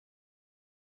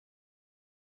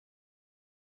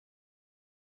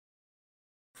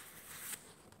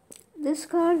This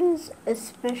card is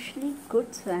especially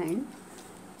good sign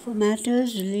for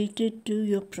matters related to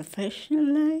your professional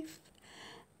life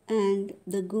and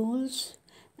the goals,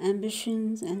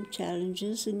 ambitions and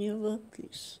challenges in your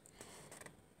workplace.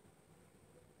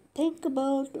 Think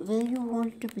about where you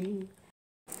want to be.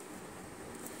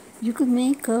 You could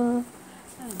make a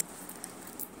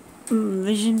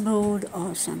vision board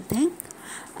or something,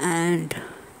 and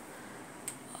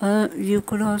you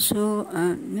could also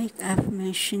make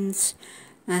affirmations,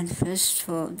 manifest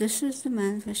for. This is the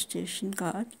manifestation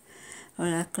card,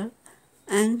 Oracle,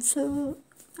 and so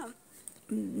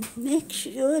make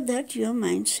sure that your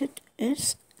mindset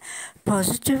is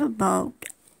positive about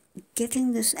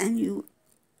getting this, and you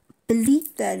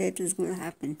believe that it is going to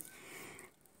happen.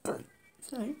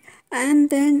 Sorry, and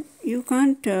then you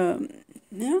can't,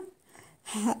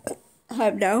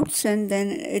 have doubts, and then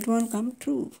it won't come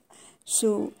true.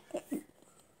 So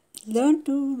learn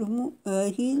to remove,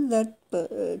 heal that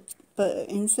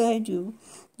inside you,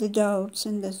 the doubts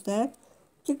and this that.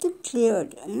 Get them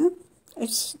cleared.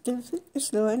 It's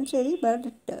slow and steady, but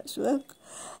it does work.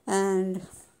 And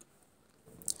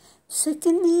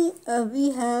secondly,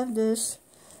 we have this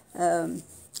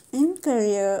in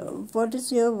career. What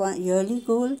is your yearly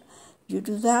goal? You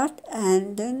do that,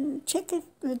 and then check it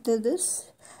with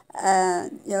this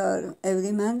your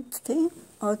every month thing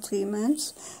or 3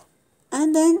 months.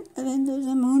 And then when there's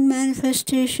a moon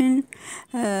manifestation,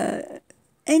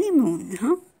 any moon,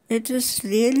 it is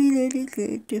really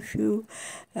great if you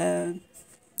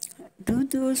do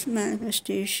those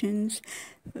manifestations.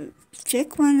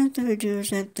 Check one of the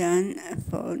videos I've done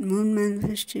for moon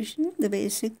manifestation. The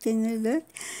basic thing is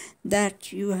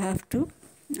that you have to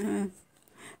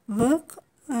work,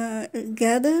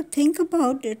 think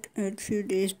about it a few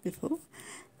days before,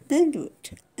 then do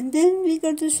it. And then we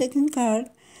got the second card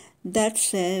that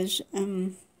says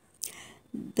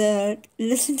that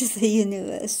listen to the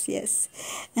universe. Yes,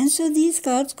 and so these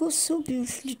cards go so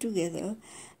beautifully together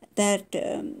that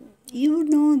you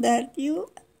know that you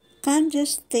can't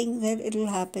just think that it will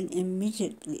happen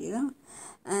immediately,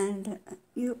 and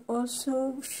you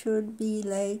also should be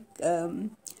like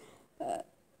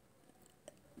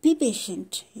be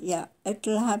patient. Yeah, it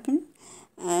will happen,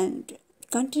 and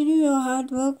continue your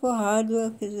hard work. For hard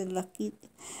work is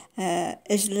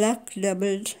luck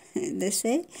doubled, they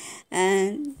say,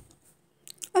 and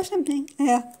or something.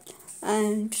 Yeah,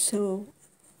 and so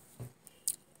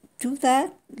do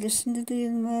that. Listen to the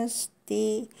universe.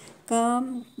 Stay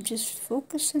calm. Just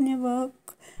focus on your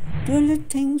work. Don't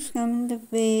let things come in the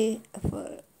way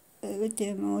with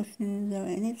your emotions or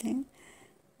anything.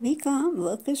 Be calm.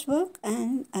 Work is work,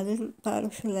 and other part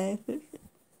of your life is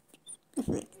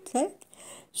different, right?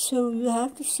 So you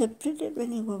have to separate it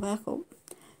when you go back home.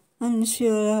 Unless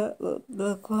you're a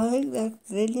workaholic, that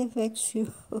really affects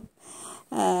you.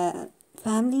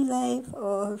 Family life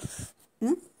or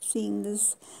seeing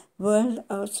this world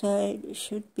outside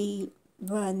should be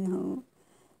one who,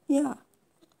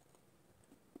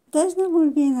 there's not going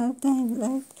to be another time,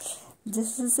 right?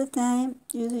 This is the time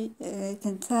you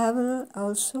can travel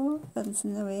also once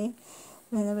in a way,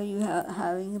 whenever you are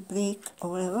having a break or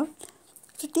whatever.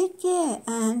 So take care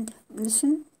and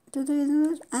listen to the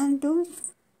universe, and don't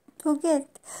forget,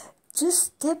 just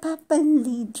step up and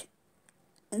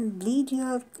lead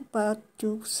your path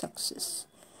to success.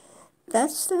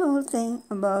 That's the whole thing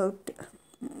about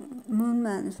moon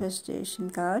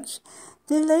manifestation cards.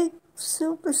 They're like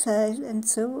so precise and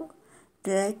so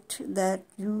direct that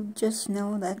you just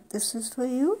know that this is for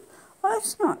you or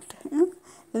it's not. If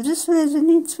this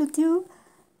resonates with you,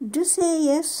 do say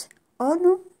yes or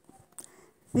no.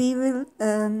 We will.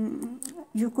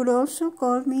 You could also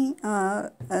call me,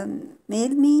 mail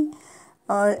me,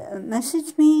 or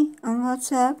message me on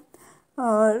WhatsApp,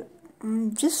 or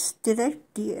just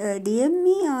direct DM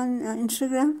me on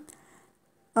Instagram,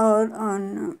 or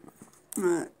on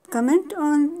comment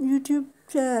on YouTube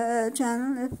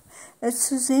channel. If it's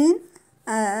Suzanne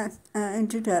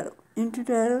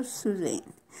Intutaro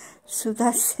Suzanne. So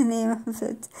that's the name of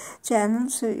the channel.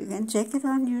 So you can check it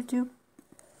on YouTube.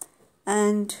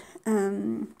 And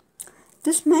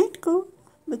this might go,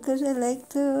 because I like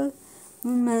the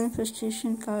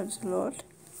manifestation cards a lot.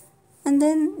 And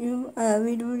then I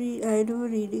do a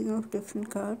reading of different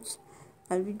cards.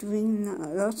 I'll be doing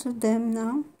lots of them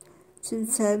now,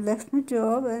 since I left my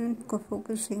job and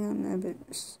focusing on my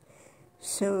business.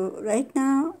 So right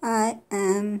now I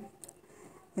am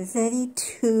ready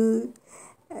to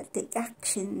take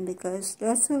action, because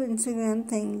lots of Instagram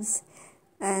things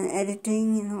and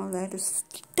editing and all that is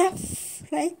tough,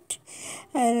 right?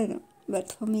 I don't know,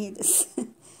 but for me it is.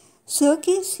 So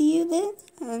okay, see you then,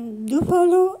 and do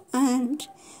follow and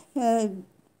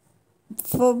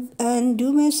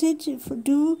do message,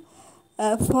 do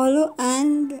follow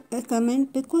and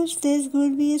comment, because there's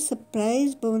going to be a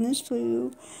surprise bonus for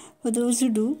you, for those who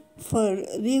do.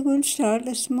 We're going to start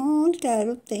a small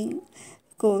tarot thing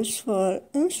course for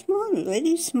a small,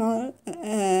 very small,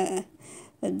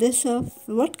 this of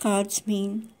what cards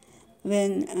mean,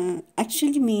 when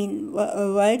actually mean,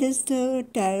 why does the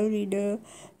tarot reader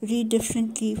read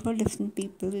differently for different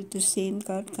people if the same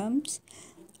card comes.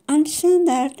 Understand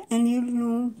that, and you'll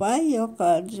know why your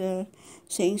cards are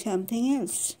saying something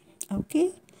else.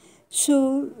 Okay,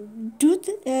 so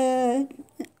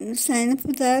sign up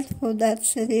for that. For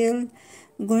that's real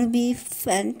going to be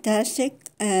fantastic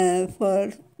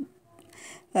for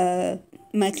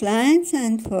my clients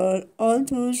and for all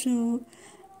those who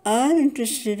are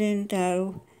interested in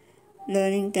tarot,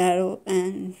 learning tarot,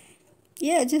 and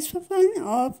yeah, just for fun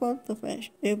or for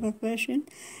your profession.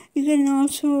 You can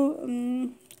also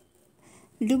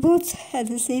do both at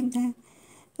the same time.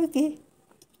 Okay,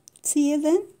 see you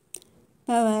then.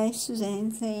 Bye bye,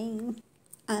 Suzanne saying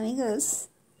amigos.